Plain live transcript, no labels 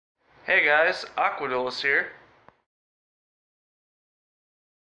Hey guys, Aqua is here.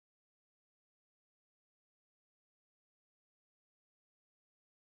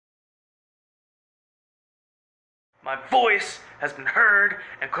 My voice has been heard,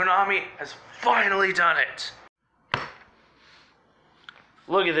 and Konami has finally done it.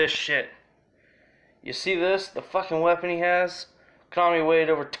 Look at this shit. You see this? The fucking weapon he has? Konami waited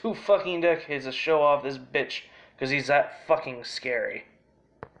over 2 fucking decades to show off this bitch, because he's that fucking scary.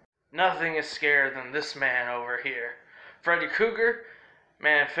 Nothing is scarier than this man over here. Freddy Krueger?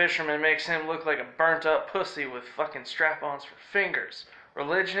 Man, Fisherman makes him look like a burnt up pussy with fucking strap-ons for fingers.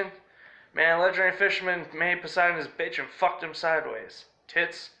 Religion? Man, Legendary Fisherman made Poseidon his bitch and fucked him sideways.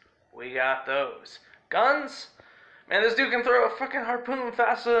 Tits? We got those. Guns? Man, this dude can throw a fucking harpoon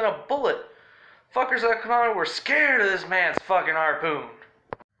faster than a bullet. Fuckers at Konami were scared of this man's fucking harpoon.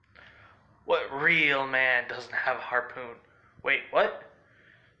 What real man doesn't have a harpoon? Wait, what?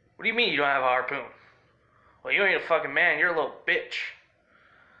 What do you mean you don't have a harpoon? Well, you ain't a fucking man, you're a little bitch.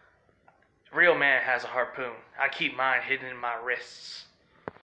 A real man has a harpoon. I keep mine hidden in my wrists.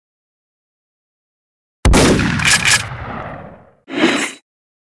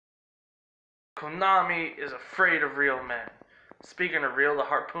 Konami is afraid of real men. Speaking of real, the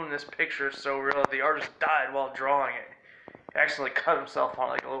harpoon in this picture is so real that the artist died while drawing it. He accidentally cut himself on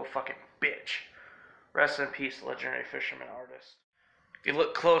it like a little fucking bitch. Rest in peace, Legendary Fisherman artist. If you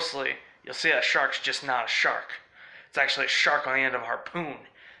look closely, you'll see that shark's just not a shark. It's actually a shark on the end of a harpoon.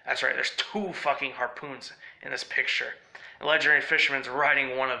 That's right, there's 2 fucking harpoons in this picture. And Legendary Fisherman's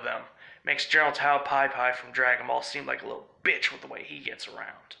riding one of them. Makes General Tao Pai Pai from Dragon Ball seem like a little bitch with the way he gets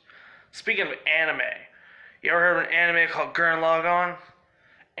around. Speaking of anime, you ever heard of an anime called Gurren Lagann?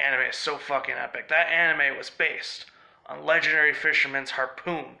 Anime is so fucking epic. That anime was based on Legendary Fisherman's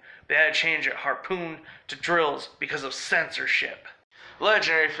harpoon. They had to change it harpoon to drills because of censorship.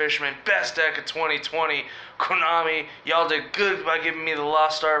 Legendary Fisherman, best deck of 2020. Konami, y'all did good by giving me the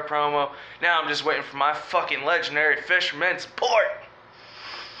Lost Star promo. Now I'm just waiting for my fucking Legendary Fisherman support.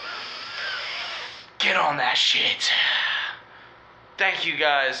 Get on that shit. Thank you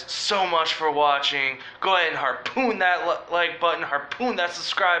guys so much for watching. Go ahead and harpoon that like button, harpoon that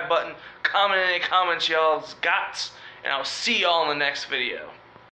subscribe button, comment any comments y'all's got, and I'll see y'all in the next video.